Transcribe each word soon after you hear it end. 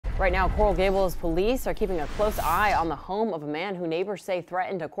Right now, Coral Gables police are keeping a close eye on the home of a man who neighbors say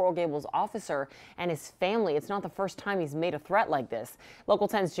threatened a Coral Gables officer and his family. It's not the first time he's made a threat like this. Local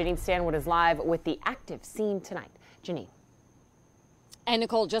 10's Janine Stanwood is live with the active scene tonight. Janine. And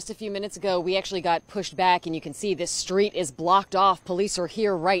Nicole, just a few minutes ago, we actually got pushed back, and you can see this street is blocked off. Police are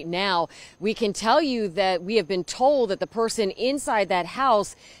here right now. We can tell you that we have been told that the person inside that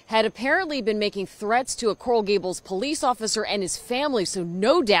house had apparently been making threats to a Coral Gables police officer and his family. So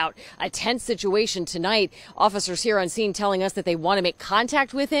no doubt a tense situation tonight. Officers here on scene telling us that they want to make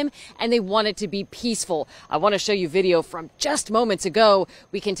contact with him and they want it to be peaceful. I want to show you video from just moments ago.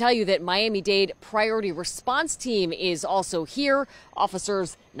 We can tell you that Miami-Dade Priority Response Team is also here.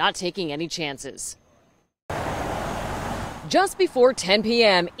 Officers not taking any chances. Just before 10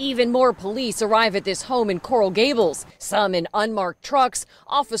 p.m., even more police arrive at this home in Coral Gables, some in unmarked trucks,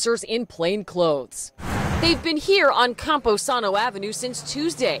 officers in plain clothes. They've been here on Camposano Avenue since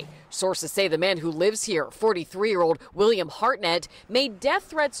Tuesday. Sources say the man who lives here, 43-year-old William Hartnett, made death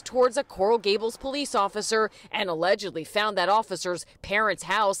threats towards a Coral Gables police officer and allegedly found that officer's parents'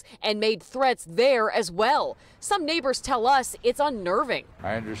 house and made threats there as well. Some neighbors tell us it's unnerving.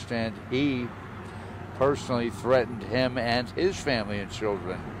 I understand he personally threatened him and his family and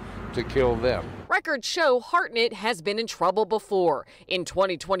children to kill them. Records show Hartnett has been in trouble before. In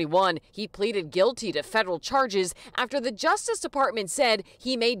 2021, he pleaded guilty to federal charges after the Justice Department said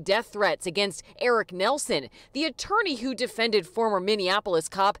he made death threats against Eric Nelson, the attorney who defended former Minneapolis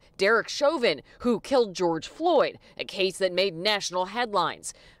cop Derek Chauvin, who killed George Floyd, a case that made national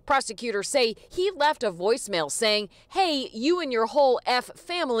headlines. Prosecutors say he left a voicemail saying, "Hey, you and your whole F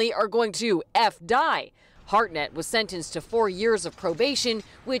family are going to F die." Hartnett was sentenced to 4 years of probation,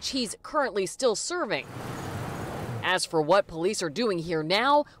 which he's currently still serving. As for what police are doing here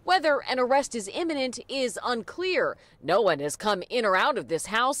now, whether an arrest is imminent is unclear. No one has come in or out of this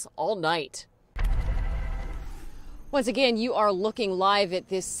house all night. Once again, you are looking live at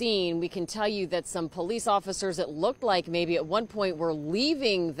this scene. We can tell you that some police officers, it looked like maybe at one point, were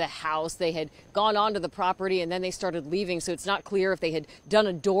leaving the house. They had gone onto the property and then they started leaving. So it's not clear if they had done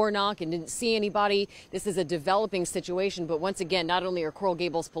a door knock and didn't see anybody. This is a developing situation. But once again, not only are Coral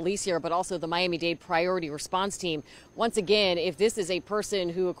Gables police here, but also the Miami-Dade Priority Response Team. Once again, if this is a person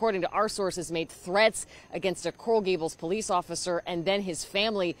who, according to our sources, made threats against a Coral Gables police officer and then his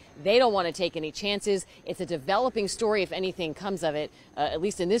family, they don't want to take any chances. It's a developing story. If anything comes of it, at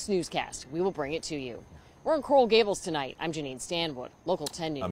least in this newscast, we will bring it to you. We're in Coral Gables tonight. I'm Janine Stanwood, Local 10 News.